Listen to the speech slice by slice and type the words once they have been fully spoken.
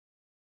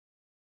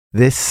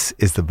This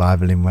is the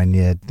Bible in 1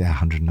 year, day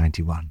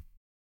 191.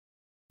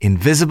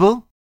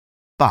 Invisible,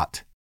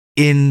 but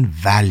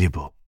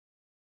invaluable.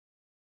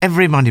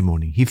 Every Monday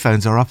morning, he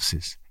phones our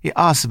offices. He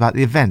asks about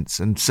the events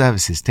and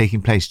services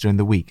taking place during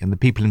the week and the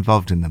people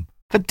involved in them.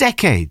 For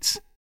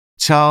decades,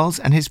 Charles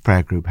and his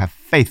prayer group have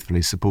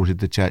faithfully supported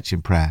the church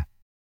in prayer.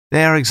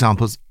 They are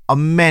examples of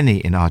many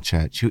in our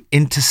church who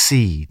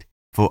intercede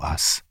for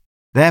us.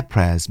 Their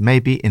prayers may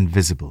be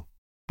invisible,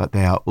 but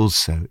they are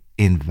also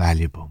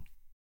invaluable.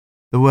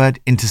 The word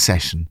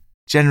intercession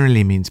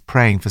generally means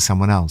praying for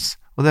someone else,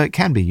 although it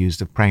can be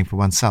used of praying for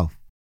oneself.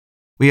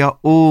 We are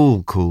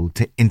all called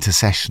to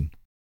intercession.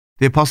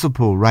 The Apostle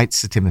Paul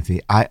writes to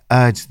Timothy, "I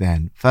urge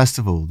then, first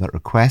of all, that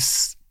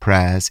requests,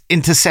 prayers,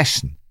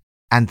 intercession,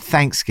 and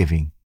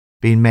thanksgiving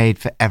be made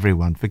for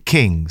everyone, for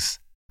kings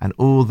and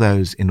all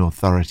those in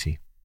authority."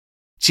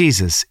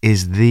 Jesus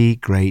is the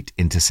great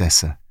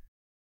intercessor.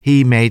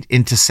 He made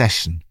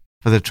intercession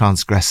for the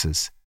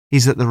transgressors.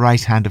 He's at the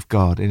right hand of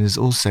God and is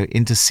also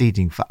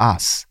interceding for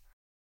us.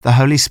 The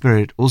Holy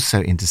Spirit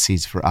also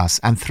intercedes for us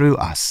and through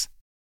us.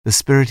 The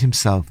Spirit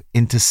himself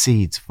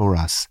intercedes for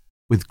us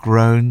with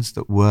groans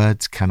that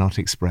words cannot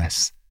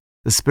express.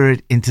 The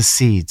Spirit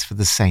intercedes for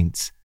the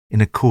saints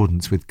in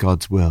accordance with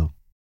God's will.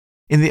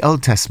 In the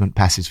Old Testament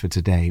passage for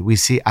today, we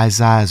see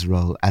Isaiah's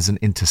role as an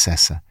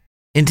intercessor.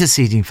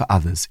 Interceding for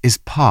others is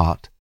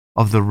part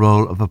of the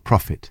role of a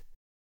prophet.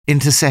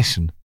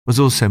 Intercession was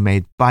also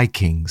made by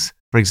kings,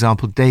 for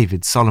example,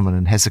 David, Solomon,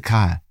 and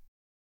Hezekiah.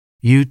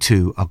 You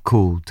too are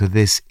called to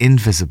this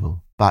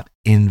invisible but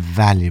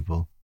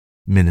invaluable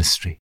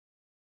ministry.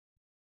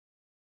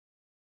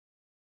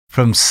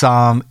 From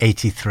Psalm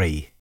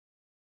 83.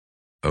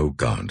 O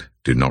God,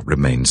 do not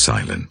remain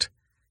silent.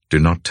 Do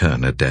not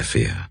turn a deaf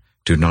ear.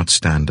 Do not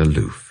stand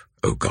aloof,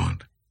 O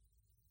God.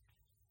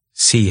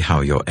 See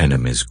how your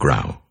enemies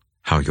growl,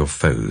 how your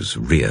foes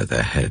rear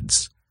their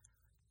heads.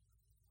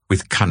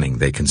 With cunning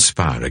they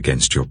conspire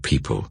against your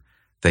people.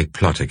 They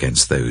plot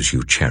against those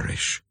you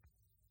cherish.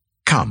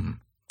 Come,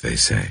 they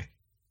say,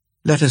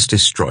 let us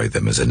destroy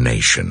them as a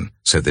nation,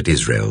 so that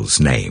Israel's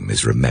name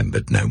is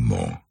remembered no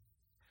more.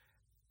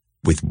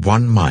 With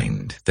one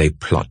mind they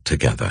plot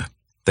together.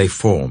 They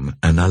form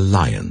an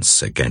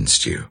alliance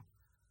against you.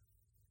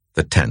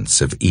 The tents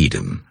of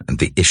Edom and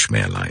the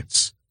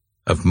Ishmaelites,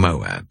 of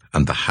Moab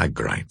and the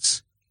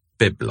Hagrites,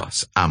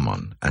 Byblos,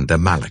 Ammon, and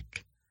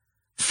Amalek,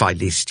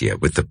 Philistia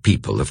with the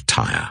people of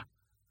Tyre.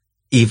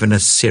 Even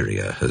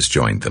Assyria has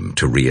joined them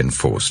to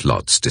reinforce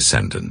Lot's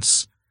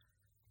descendants.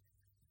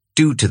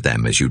 Do to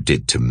them as you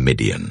did to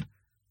Midian,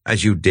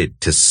 as you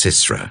did to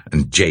Sisera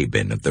and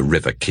Jabin of the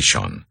river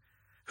Kishon,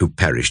 who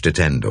perished at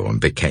Endor and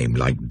became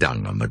like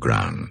dung on the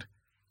ground.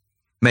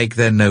 Make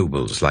their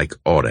nobles like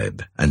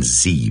Oreb and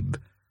Zeb,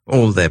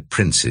 all their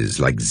princes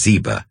like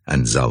Zebah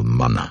and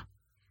Zalmunna,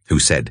 who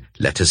said,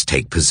 "Let us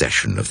take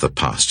possession of the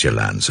pasture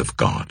lands of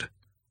God."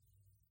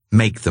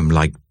 Make them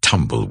like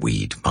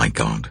tumbleweed, my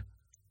God,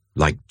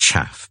 like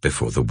chaff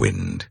before the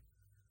wind.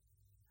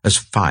 As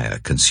fire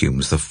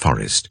consumes the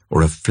forest,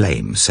 or a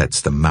flame sets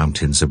the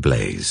mountains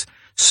ablaze,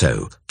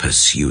 so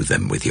pursue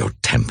them with your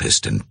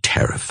tempest and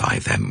terrify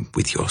them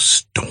with your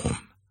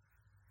storm.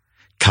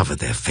 Cover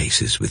their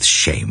faces with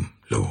shame,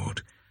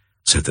 Lord,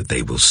 so that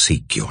they will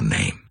seek your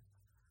name.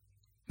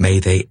 May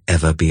they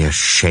ever be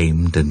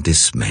ashamed and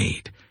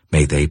dismayed.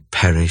 May they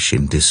perish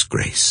in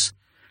disgrace.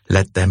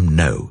 Let them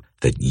know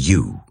that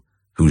you,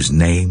 whose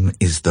name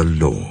is the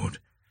Lord,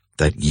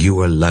 that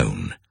you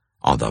alone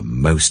are the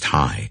Most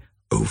High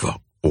over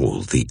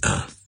all the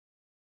earth.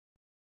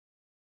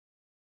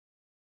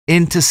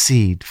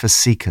 Intercede for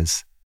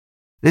seekers.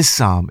 This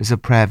psalm is a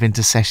prayer of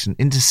intercession,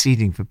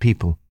 interceding for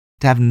people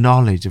to have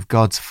knowledge of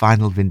God's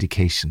final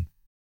vindication,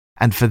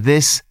 and for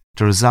this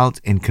to result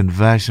in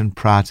conversion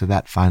prior to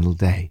that final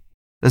day.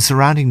 The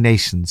surrounding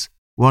nations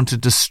want to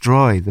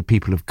destroy the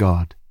people of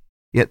God,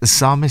 yet the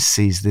psalmist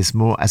sees this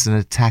more as an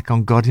attack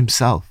on God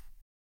himself.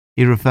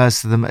 He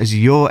refers to them as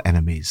your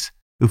enemies,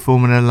 who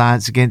form an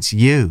alliance against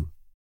you.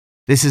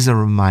 This is a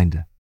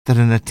reminder that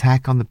an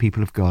attack on the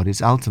people of God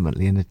is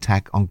ultimately an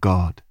attack on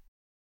God.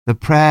 The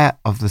prayer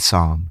of the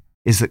psalm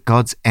is that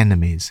God's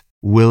enemies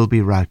will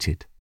be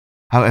routed.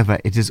 However,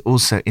 it is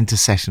also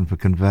intercession for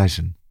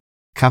conversion.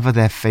 Cover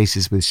their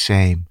faces with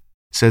shame,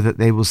 so that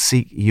they will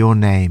seek your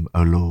name,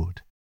 O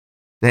Lord.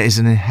 There is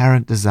an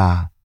inherent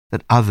desire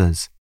that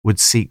others would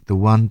seek the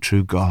one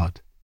true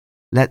God.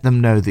 Let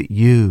them know that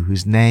you,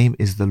 whose name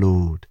is the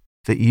Lord,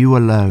 that you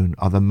alone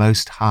are the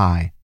Most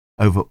High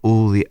over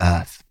all the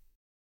earth.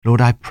 Lord,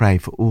 I pray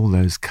for all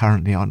those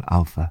currently on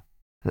Alpha,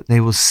 that they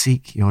will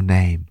seek your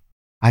name.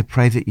 I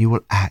pray that you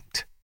will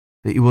act,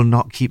 that you will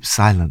not keep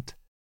silent,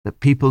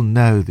 that people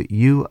know that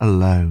you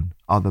alone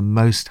are the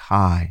Most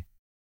High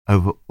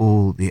over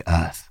all the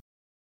earth.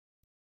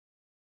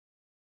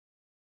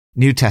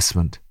 New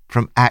Testament,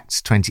 from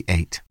Acts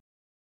 28.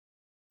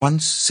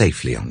 Once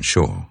safely on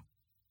shore,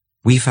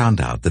 we found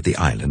out that the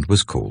island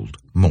was called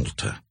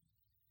Malta.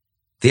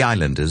 The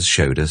islanders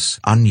showed us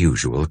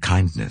unusual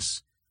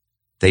kindness.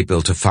 They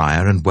built a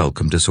fire and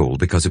welcomed us all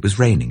because it was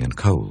raining and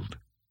cold.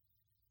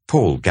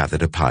 Paul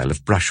gathered a pile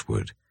of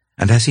brushwood,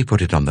 and as he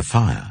put it on the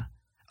fire,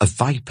 a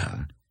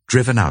viper,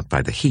 driven out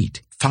by the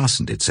heat,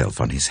 fastened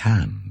itself on his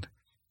hand.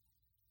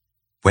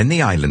 When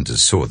the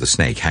islanders saw the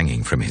snake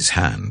hanging from his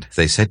hand,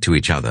 they said to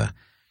each other,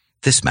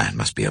 "This man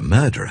must be a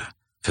murderer,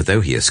 for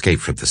though he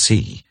escaped from the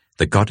sea,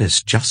 the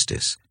goddess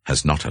Justice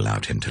has not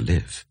allowed him to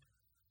live."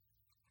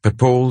 But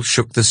Paul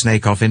shook the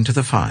snake off into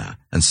the fire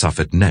and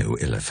suffered no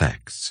ill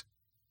effects.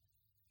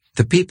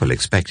 The people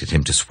expected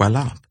him to swell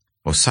up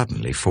or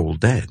suddenly fall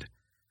dead.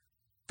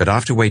 But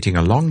after waiting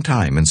a long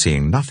time and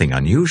seeing nothing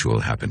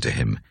unusual happen to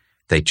him,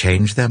 they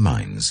changed their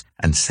minds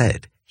and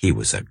said he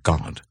was a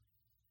god.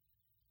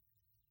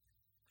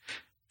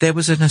 There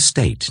was an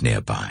estate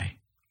nearby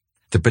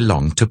that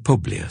belonged to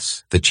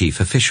Publius, the chief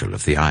official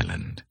of the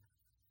island.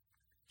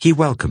 He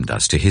welcomed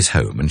us to his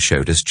home and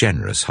showed us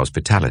generous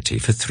hospitality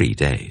for 3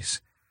 days.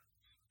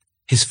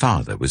 His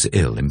father was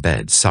ill in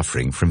bed,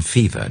 suffering from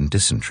fever and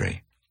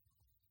dysentery.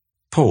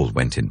 Paul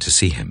went in to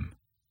see him,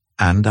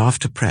 and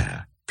after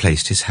prayer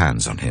placed his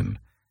hands on him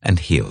and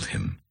healed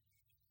him.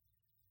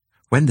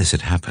 When this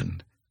had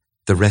happened,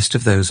 the rest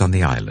of those on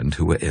the island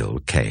who were ill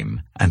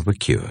came and were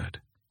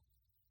cured.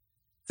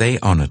 They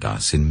honored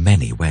us in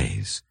many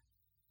ways,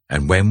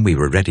 and when we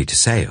were ready to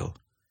sail,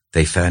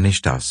 they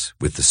furnished us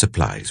with the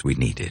supplies we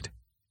needed.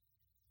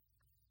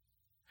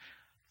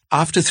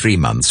 After 3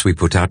 months, we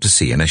put out to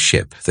sea in a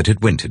ship that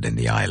had wintered in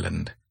the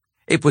island.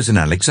 It was an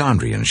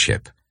Alexandrian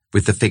ship,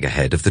 with the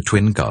figurehead of the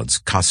twin gods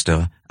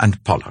Castor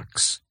and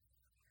Pollux.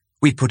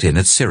 We put in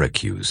at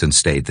Syracuse and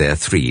stayed there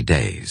 3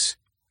 days.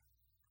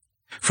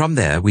 From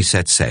there we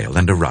set sail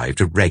and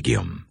arrived at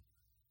Rhegium.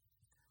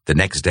 The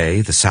next day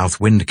the south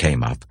wind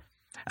came up,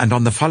 and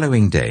on the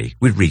following day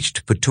we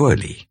reached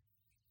Puteoli.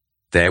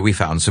 There we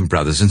found some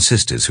brothers and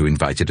sisters who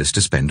invited us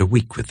to spend a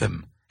week with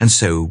them, and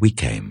so we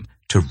came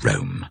to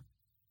Rome.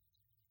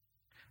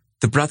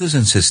 The brothers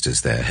and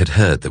sisters there had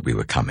heard that we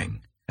were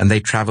coming, and they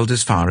travelled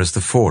as far as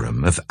the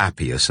Forum of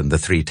Appius and the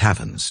 3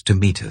 Taverns to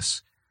meet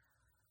us.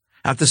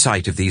 At the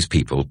sight of these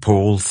people,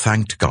 Paul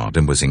thanked God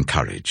and was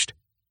encouraged.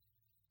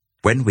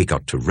 When we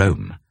got to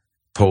Rome,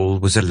 Paul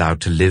was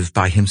allowed to live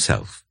by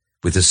himself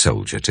with a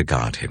soldier to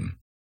guard him.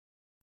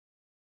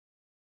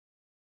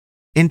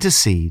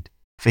 Intercede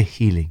for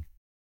healing.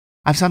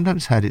 I've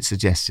sometimes heard it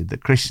suggested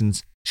that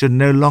Christians should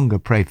no longer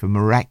pray for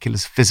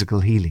miraculous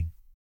physical healing.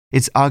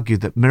 It's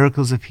argued that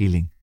miracles of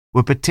healing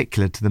were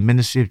particular to the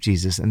ministry of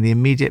Jesus and the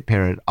immediate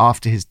period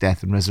after his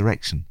death and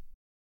resurrection.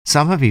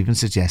 Some have even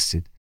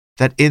suggested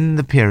that in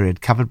the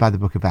period covered by the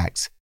book of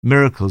Acts,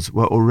 miracles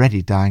were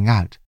already dying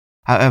out.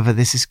 However,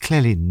 this is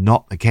clearly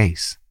not the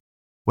case.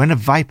 When a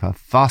viper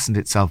fastened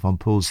itself on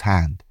Paul's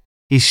hand,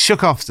 he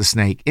shook off the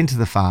snake into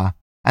the fire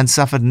and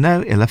suffered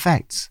no ill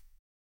effects.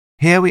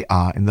 Here we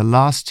are in the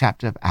last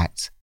chapter of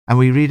Acts, and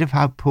we read of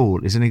how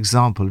Paul is an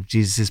example of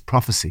Jesus'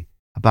 prophecy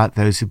about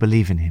those who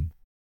believe in him.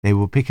 They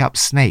will pick up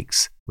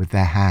snakes with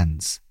their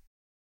hands.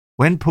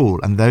 When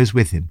Paul and those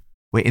with him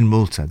were in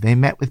Malta, they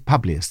met with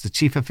Publius, the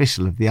chief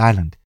official of the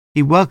island.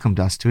 He welcomed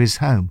us to his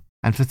home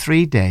and for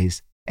 3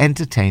 days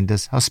entertained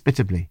us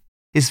hospitably.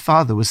 His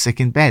father was sick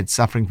in bed,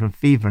 suffering from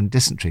fever and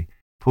dysentery.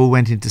 Paul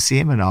went in to see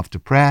him and after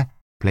prayer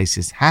placed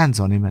his hands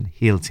on him and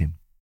healed him.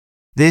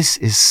 This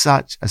is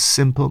such a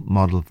simple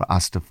model for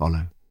us to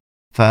follow.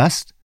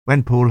 First,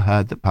 when Paul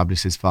heard that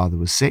Publius' father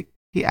was sick,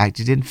 he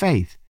acted in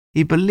faith.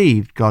 He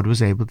believed God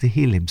was able to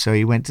heal him, so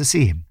he went to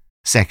see him.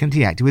 Second,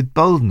 he acted with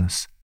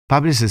boldness.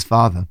 Publius'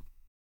 father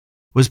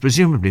was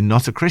presumably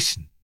not a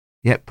Christian,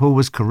 yet Paul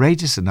was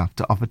courageous enough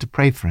to offer to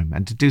pray for him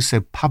and to do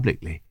so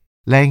publicly,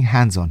 laying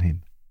hands on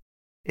him.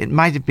 It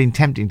might have been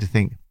tempting to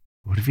think,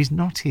 what if he's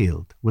not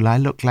healed? Will I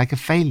look like a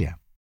failure?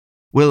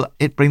 Will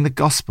it bring the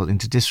gospel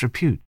into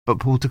disrepute? But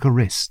Paul took a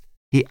risk.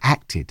 He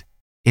acted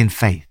in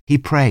faith. He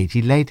prayed.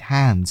 He laid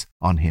hands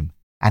on him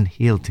and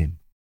healed him.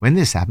 When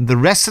this happened, the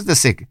rest of the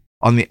sick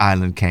on the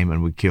island came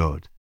and were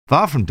cured.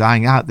 Far from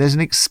dying out, there's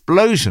an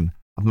explosion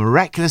of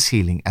miraculous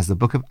healing as the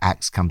book of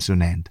Acts comes to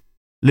an end.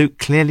 Luke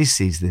clearly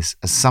sees this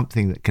as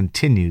something that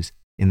continues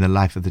in the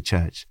life of the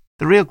church.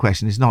 The real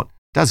question is not,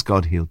 does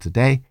God heal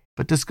today,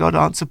 but does God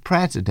answer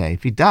prayer today?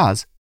 If he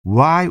does,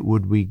 why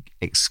would we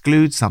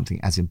exclude something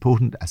as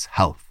important as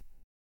health?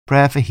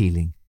 Prayer for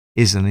healing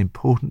is an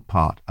important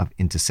part of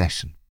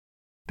intercession.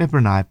 Pippa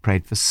and I have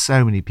prayed for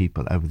so many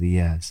people over the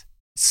years.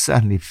 It's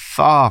certainly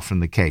far from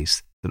the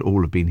case that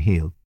all have been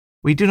healed.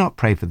 We do not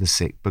pray for the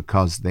sick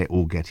because they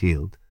all get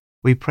healed.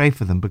 We pray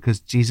for them because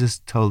Jesus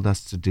told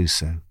us to do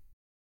so.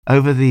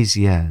 Over these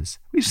years,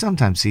 we've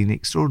sometimes seen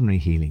extraordinary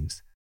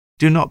healings.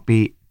 Do not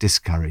be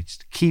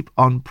discouraged. Keep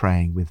on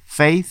praying with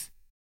faith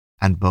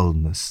and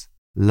boldness,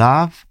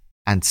 love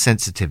and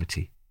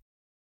sensitivity.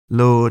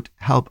 Lord,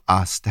 help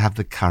us to have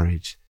the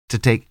courage to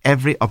take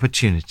every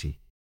opportunity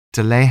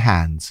to lay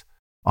hands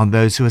on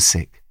those who are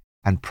sick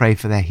and pray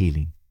for their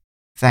healing.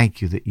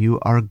 Thank you that you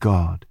are a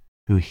God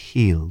who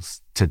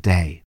heals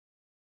today.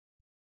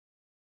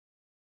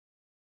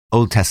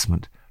 Old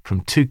Testament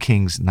from 2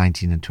 Kings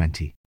 19 and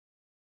 20.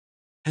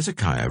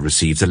 Hezekiah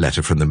received a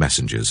letter from the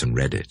messengers and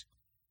read it.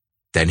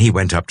 Then he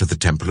went up to the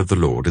temple of the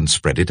Lord and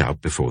spread it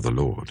out before the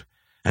Lord.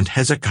 And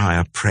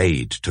Hezekiah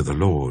prayed to the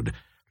Lord,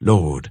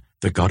 Lord,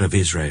 the God of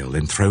Israel,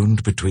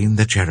 enthroned between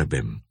the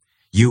cherubim,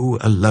 you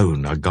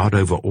alone are God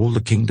over all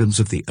the kingdoms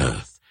of the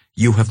earth.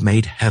 You have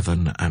made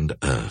heaven and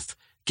earth.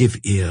 Give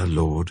ear,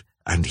 Lord,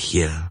 and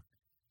hear.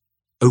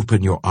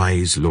 Open your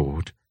eyes,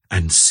 Lord,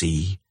 and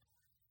see.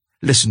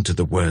 Listen to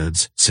the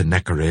words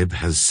Sennacherib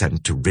has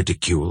sent to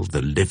ridicule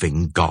the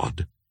living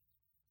God.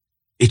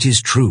 It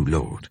is true,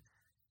 Lord,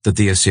 that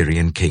the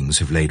Assyrian kings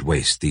have laid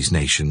waste these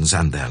nations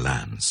and their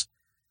lands.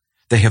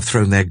 They have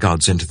thrown their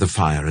gods into the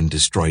fire and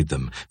destroyed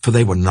them, for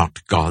they were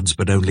not gods,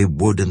 but only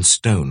wood and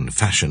stone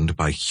fashioned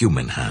by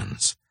human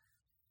hands.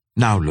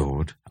 Now,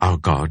 Lord, our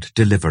God,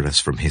 deliver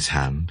us from his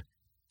hand,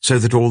 so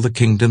that all the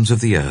kingdoms of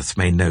the earth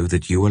may know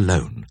that you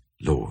alone,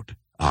 Lord,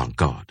 are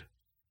God.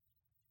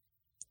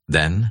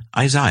 Then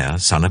Isaiah,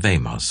 son of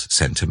Amos,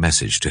 sent a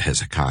message to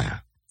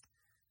Hezekiah.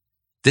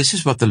 This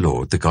is what the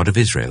Lord, the God of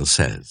Israel,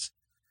 says.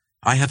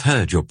 I have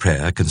heard your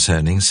prayer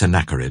concerning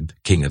Sennacherib,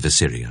 king of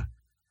Assyria.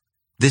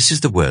 This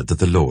is the word that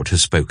the Lord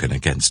has spoken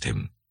against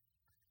him.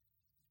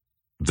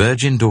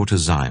 Virgin daughter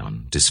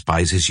Zion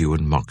despises you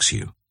and mocks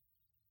you.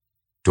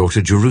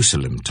 Daughter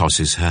Jerusalem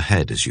tosses her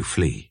head as you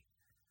flee.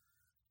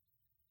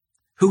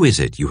 Who is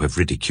it you have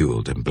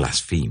ridiculed and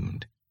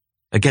blasphemed?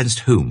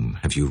 Against whom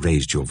have you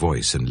raised your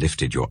voice and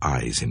lifted your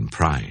eyes in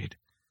pride?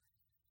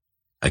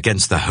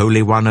 Against the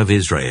Holy One of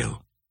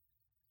Israel.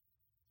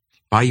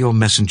 By your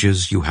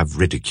messengers you have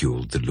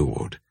ridiculed the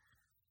Lord,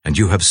 and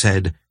you have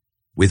said,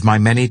 with my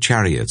many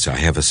chariots I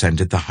have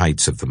ascended the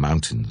heights of the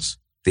mountains,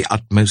 the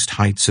utmost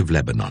heights of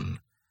Lebanon.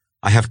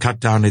 I have cut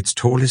down its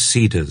tallest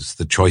cedars,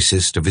 the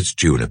choicest of its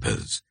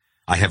junipers.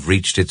 I have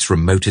reached its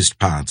remotest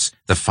parts,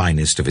 the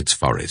finest of its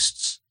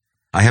forests.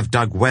 I have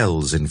dug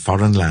wells in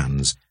foreign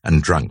lands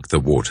and drunk the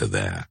water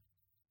there.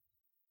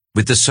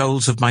 With the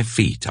soles of my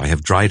feet I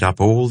have dried up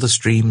all the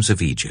streams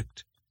of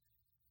Egypt.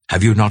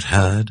 Have you not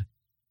heard?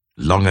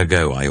 Long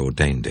ago I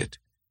ordained it.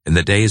 In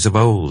the days of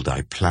old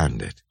I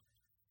planned it.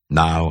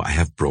 Now I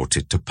have brought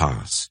it to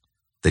pass,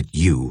 that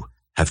you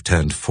have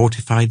turned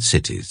fortified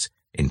cities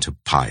into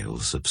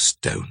piles of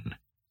stone.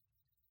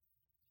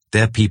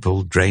 Their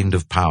people, drained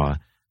of power,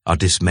 are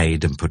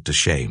dismayed and put to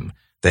shame.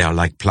 They are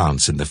like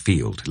plants in the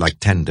field, like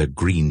tender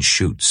green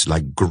shoots,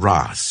 like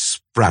grass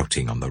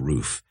sprouting on the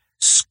roof,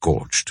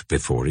 scorched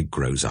before it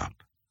grows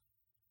up.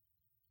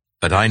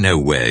 But I know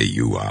where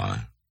you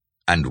are,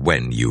 and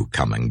when you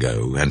come and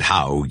go, and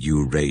how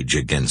you rage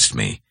against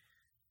me.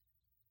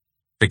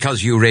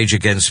 Because you rage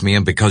against me,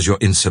 and because your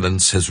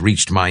insolence has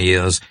reached my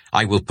ears,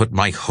 I will put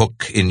my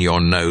hook in your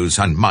nose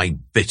and my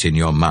bit in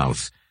your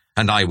mouth,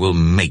 and I will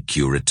make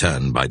you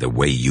return by the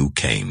way you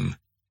came.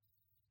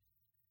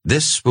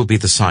 This will be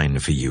the sign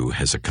for you,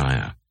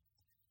 Hezekiah.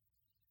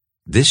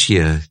 This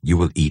year you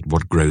will eat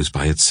what grows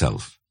by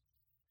itself,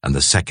 and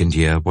the second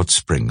year what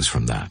springs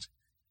from that.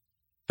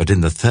 But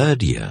in the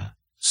third year,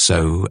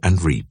 sow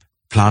and reap,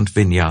 plant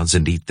vineyards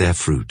and eat their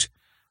fruit.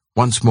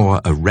 Once more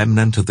a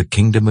remnant of the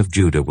kingdom of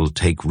Judah will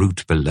take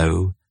root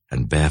below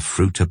and bear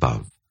fruit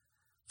above.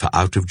 For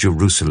out of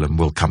Jerusalem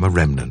will come a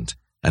remnant,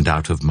 and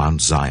out of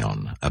Mount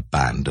Zion a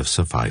band of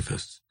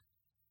survivors.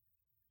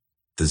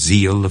 The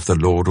zeal of the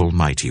Lord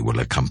Almighty will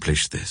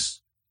accomplish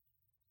this.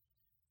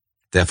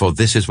 Therefore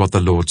this is what the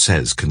Lord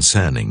says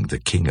concerning the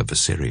king of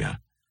Assyria.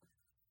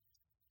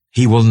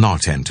 He will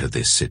not enter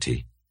this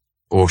city,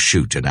 or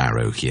shoot an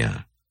arrow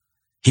here.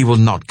 He will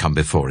not come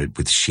before it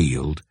with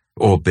shield,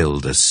 or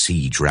build a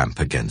siege ramp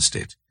against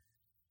it.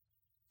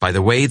 By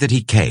the way that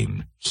he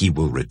came, he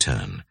will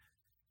return.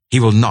 He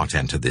will not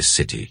enter this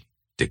city,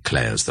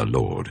 declares the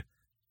Lord.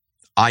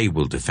 I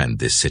will defend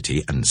this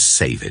city and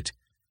save it,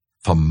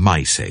 for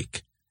my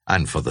sake,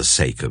 and for the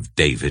sake of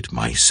David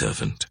my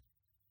servant.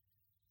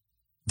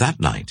 That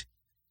night,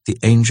 the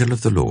angel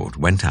of the Lord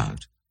went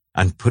out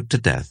and put to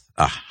death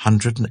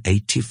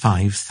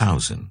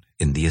 185,000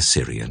 in the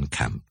Assyrian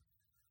camp.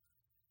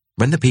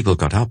 When the people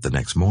got up the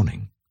next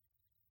morning,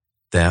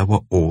 there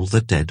were all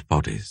the dead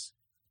bodies.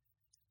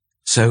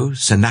 So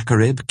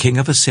Sennacherib, king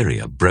of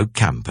Assyria, broke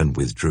camp and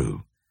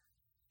withdrew.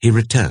 He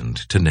returned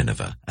to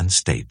Nineveh and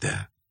stayed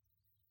there.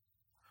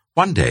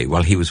 One day,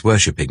 while he was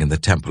worshipping in the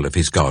temple of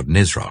his god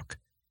Nisroch,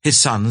 his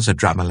sons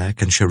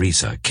Adramelech and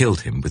Sharezer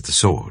killed him with the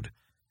sword,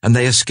 and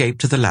they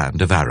escaped to the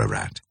land of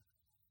Ararat.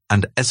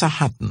 And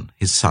Esarhaddon,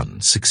 his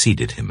son,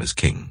 succeeded him as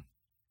king.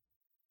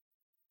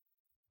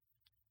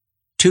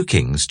 2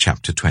 Kings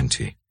chapter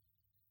 20.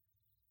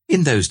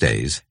 In those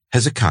days,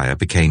 Hezekiah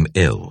became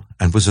ill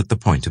and was at the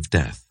point of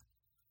death.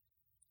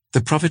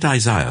 The prophet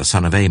Isaiah,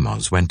 son of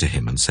Amos, went to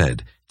him and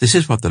said, This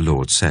is what the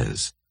Lord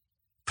says.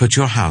 Put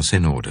your house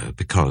in order,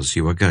 because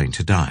you are going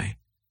to die.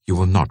 You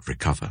will not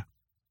recover.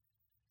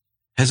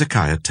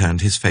 Hezekiah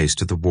turned his face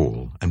to the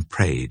wall and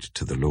prayed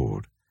to the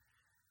Lord.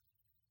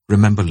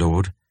 Remember,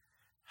 Lord,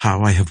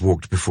 how I have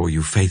walked before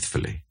you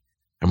faithfully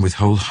and with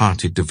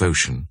wholehearted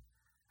devotion,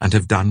 and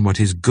have done what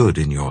is good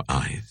in your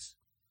eyes.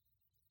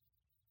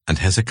 And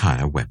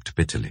Hezekiah wept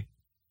bitterly.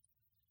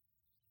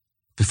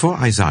 Before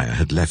Isaiah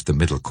had left the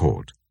middle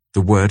court,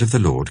 the word of the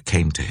Lord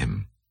came to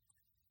him.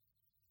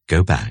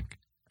 Go back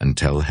and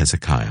tell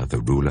Hezekiah,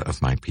 the ruler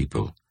of my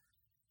people,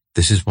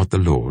 this is what the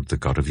Lord, the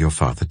God of your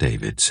father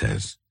David,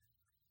 says.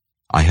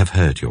 I have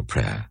heard your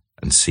prayer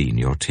and seen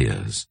your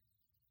tears.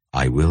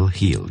 I will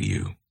heal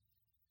you.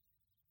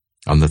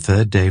 On the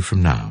 3rd day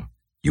from now,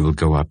 you will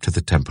go up to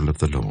the temple of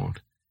the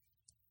Lord.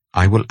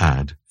 I will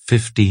add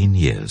 15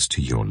 years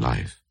to your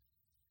life,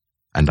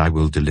 and I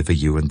will deliver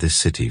you and this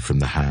city from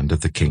the hand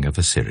of the king of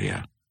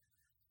Assyria.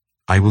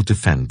 I will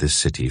defend this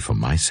city for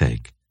my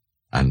sake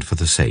and for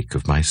the sake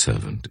of my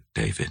servant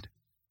David.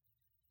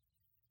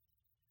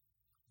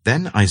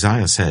 Then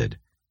Isaiah said,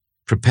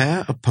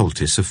 Prepare a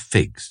poultice of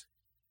figs.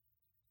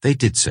 They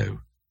did so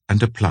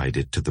and applied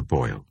it to the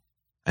boil,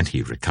 and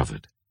he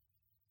recovered.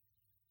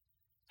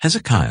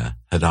 Hezekiah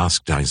had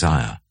asked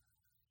Isaiah,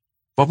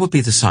 What will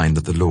be the sign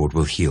that the Lord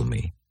will heal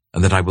me,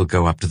 and that I will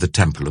go up to the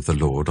temple of the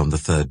Lord on the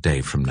 3rd day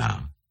from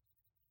now?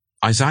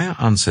 Isaiah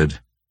answered,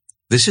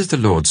 This is the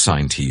Lord's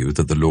sign to you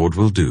that the Lord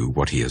will do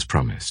what he has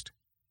promised.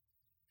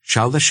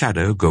 Shall the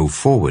shadow go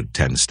forward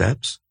 10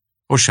 steps,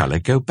 or shall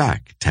it go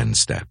back 10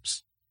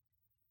 steps?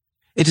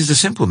 It is a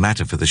simple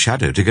matter for the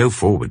shadow to go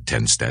forward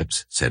 10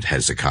 steps, said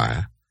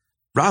Hezekiah.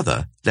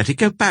 Rather, let it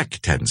go back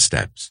 10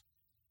 steps.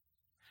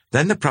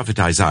 Then the prophet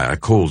Isaiah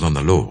called on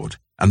the Lord,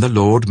 and the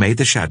Lord made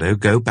the shadow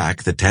go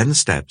back the 10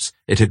 steps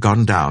it had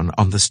gone down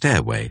on the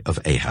stairway of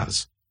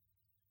Ahaz.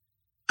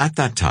 At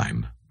that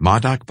time,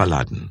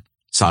 Marduk-Baladan,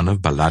 son of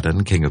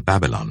Baladan, king of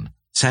Babylon,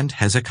 sent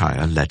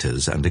Hezekiah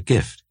letters and a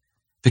gift,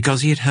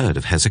 because he had heard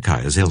of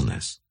Hezekiah's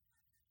illness.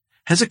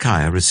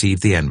 Hezekiah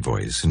received the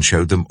envoys and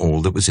showed them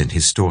all that was in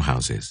his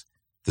storehouses,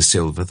 the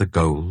silver, the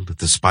gold,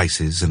 the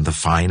spices, and the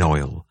fine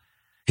oil,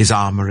 his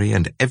armory,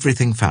 and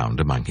everything found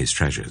among his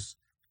treasures.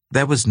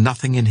 There was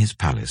nothing in his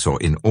palace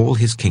or in all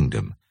his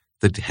kingdom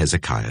that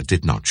Hezekiah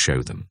did not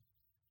show them.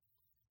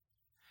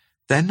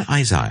 Then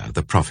Isaiah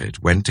the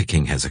prophet went to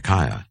King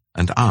Hezekiah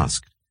and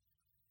asked,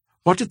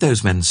 What did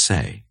those men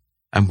say,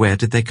 and where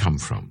did they come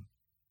from?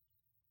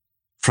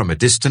 From a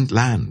distant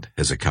land,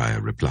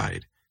 Hezekiah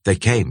replied. They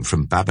came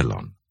from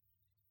Babylon.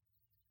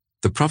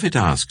 The prophet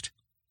asked,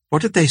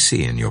 What did they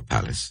see in your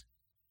palace?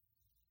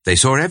 They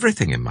saw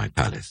everything in my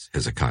palace,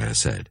 Hezekiah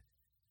said.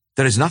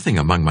 There is nothing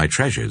among my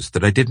treasures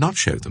that I did not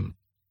show them.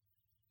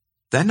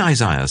 Then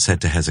Isaiah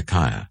said to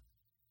Hezekiah,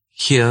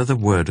 Hear the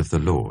word of the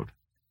Lord.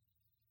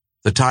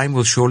 The time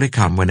will surely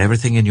come when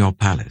everything in your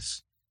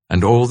palace,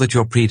 and all that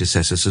your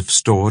predecessors have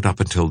stored up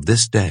until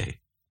this day,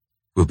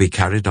 will be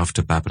carried off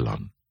to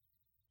Babylon.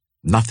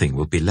 Nothing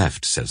will be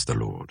left, says the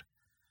Lord.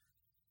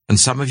 And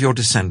some of your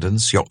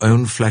descendants, your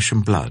own flesh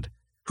and blood,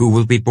 who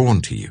will be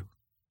born to you,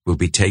 will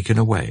be taken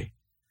away,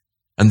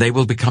 and they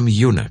will become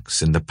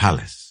eunuchs in the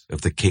palace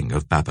of the king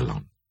of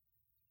Babylon.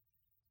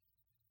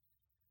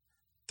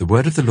 The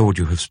word of the Lord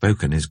you have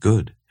spoken is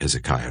good,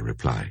 Hezekiah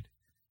replied,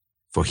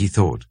 for he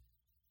thought,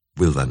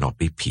 Will there not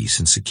be peace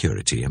and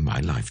security in my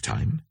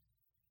lifetime?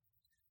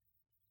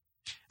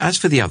 As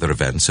for the other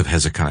events of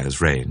Hezekiah's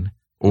reign,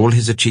 all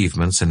his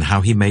achievements and how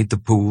he made the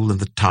pool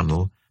and the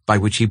tunnel by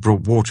which he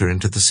brought water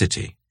into the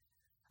city,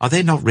 are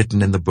they not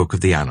written in the book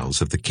of the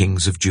annals of the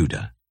kings of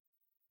Judah?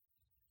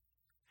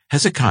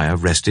 Hezekiah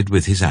rested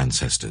with his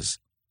ancestors,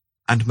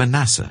 and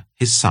Manasseh,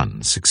 his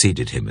son,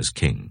 succeeded him as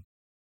king.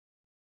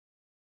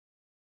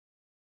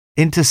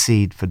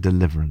 Intercede for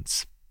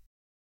deliverance.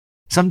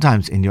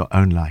 Sometimes in your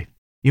own life,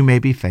 you may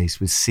be faced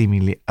with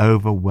seemingly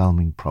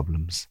overwhelming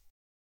problems.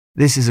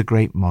 This is a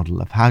great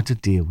model of how to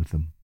deal with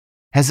them.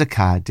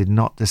 Hezekiah did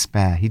not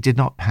despair. He did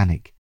not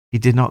panic. He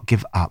did not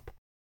give up.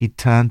 He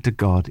turned to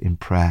God in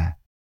prayer.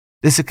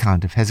 This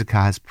account of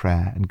Hezekiah's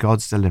prayer and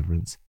God's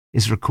deliverance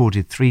is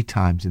recorded 3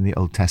 times in the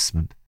Old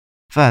Testament.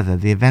 Further,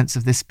 the events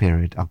of this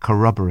period are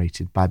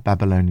corroborated by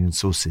Babylonian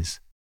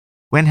sources.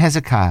 When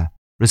Hezekiah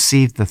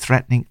received the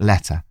threatening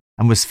letter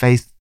and was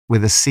faced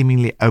with a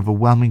seemingly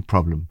overwhelming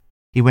problem,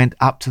 he went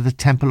up to the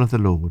temple of the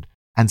Lord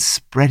and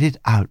spread it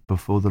out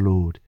before the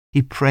Lord.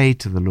 He prayed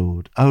to the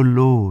Lord, O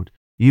Lord,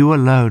 you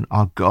alone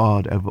are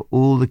God over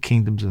all the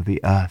kingdoms of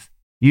the earth.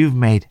 You've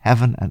made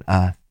heaven and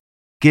earth.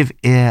 Give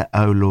ear,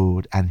 O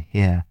Lord, and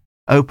hear.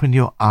 Open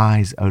your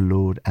eyes, O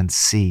Lord, and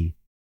see.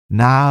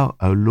 Now,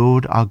 O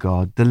Lord our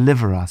God,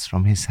 deliver us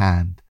from his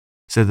hand,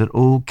 so that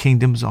all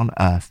kingdoms on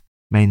earth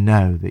may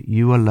know that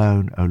you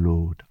alone, O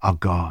Lord, are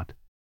God.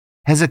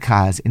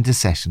 Hezekiah's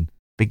intercession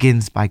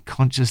begins by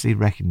consciously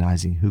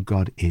recognizing who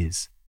God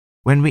is.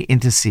 When we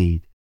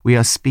intercede, we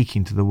are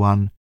speaking to the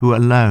one who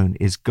alone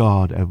is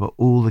God over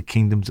all the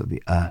kingdoms of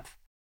the earth.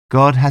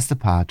 God has the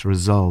power to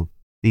resolve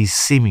these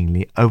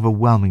seemingly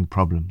overwhelming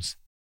problems.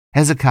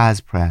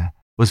 Hezekiah's prayer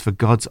was for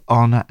God's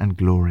honor and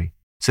glory,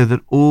 so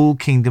that all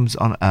kingdoms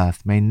on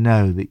earth may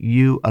know that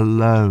you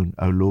alone,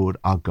 O Lord,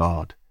 are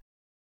God.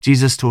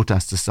 Jesus taught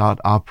us to start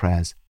our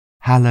prayers,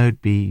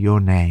 Hallowed be your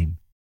name,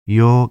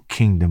 your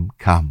kingdom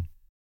come.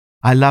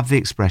 I love the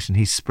expression,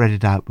 he spread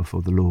it out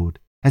before the Lord.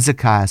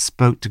 Hezekiah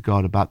spoke to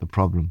God about the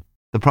problem.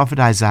 The prophet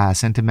Isaiah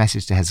sent a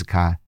message to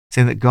Hezekiah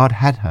saying that God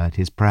had heard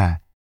his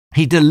prayer.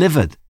 He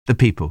delivered the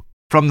people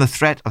from the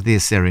threat of the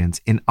Assyrians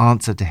in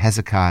answer to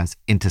Hezekiah's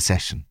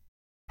intercession.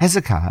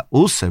 Hezekiah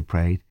also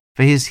prayed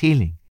for his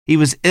healing. He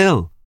was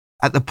ill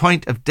at the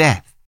point of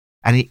death,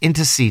 and he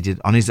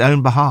interceded on his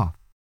own behalf.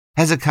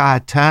 Hezekiah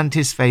turned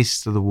his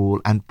face to the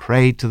wall and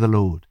prayed to the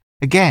Lord.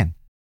 Again,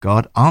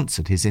 God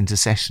answered his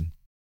intercession.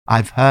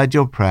 I've heard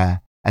your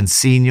prayer and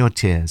seen your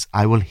tears.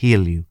 I will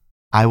heal you.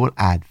 I will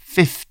add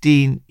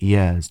 15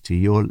 years to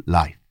your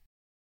life.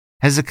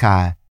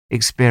 Hezekiah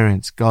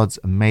experienced God's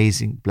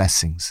amazing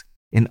blessings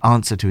in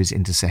answer to his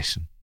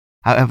intercession.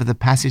 However, the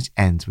passage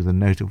ends with a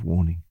note of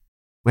warning.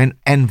 When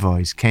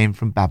envoys came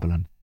from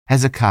Babylon,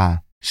 Hezekiah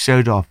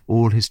showed off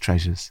all his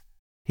treasures.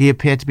 He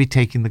appeared to be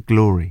taking the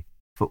glory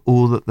for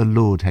all that the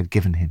Lord had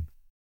given him.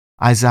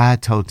 Isaiah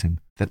told him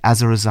that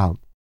as a result,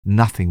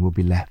 nothing will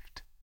be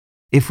left.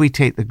 If we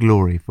take the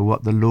glory for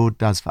what the Lord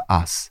does for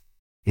us,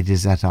 it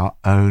is at our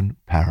own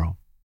peril.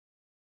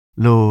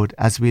 Lord,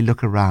 as we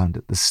look around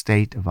at the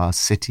state of our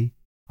city,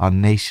 our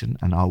nation,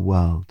 and our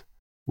world,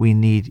 we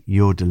need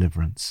your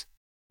deliverance.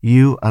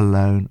 You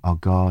alone are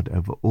God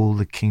over all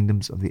the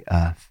kingdoms of the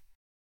earth.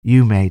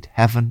 You made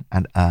heaven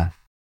and earth.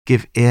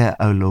 Give ear,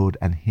 O Lord,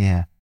 and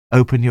hear.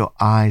 Open your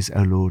eyes,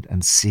 O Lord,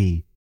 and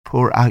see.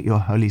 Pour out your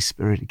Holy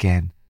Spirit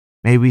again.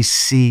 May we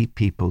see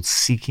people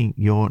seeking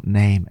your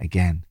name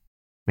again.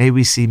 May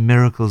we see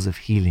miracles of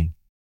healing.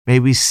 May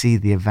we see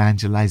the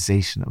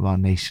evangelization of our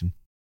nation,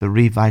 the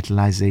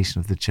revitalization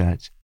of the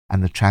church,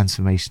 and the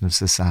transformation of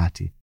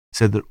society,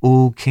 so that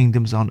all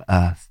kingdoms on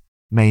earth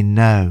may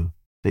know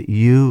that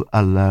you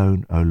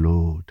alone, O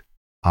Lord,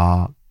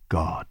 are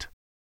God.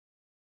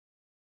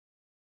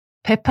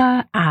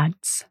 Pippa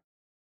adds.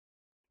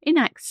 In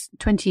Acts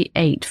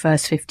 28,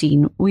 verse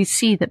 15, we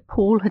see that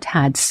Paul had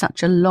had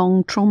such a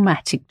long,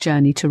 traumatic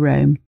journey to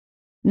Rome.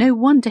 No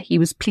wonder he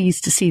was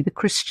pleased to see the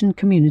Christian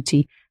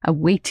community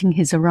awaiting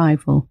his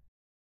arrival.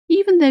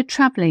 Even though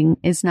travelling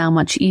is now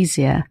much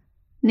easier,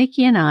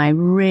 Nikki and I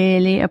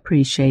really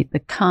appreciate the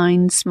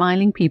kind,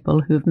 smiling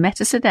people who have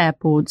met us at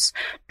airports,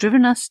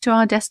 driven us to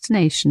our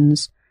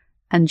destinations,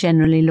 and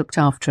generally looked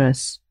after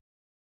us.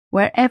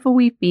 Wherever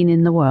we've been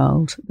in the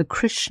world, the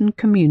Christian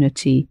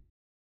community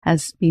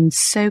has been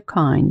so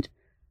kind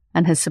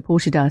and has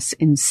supported us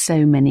in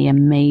so many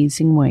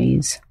amazing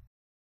ways.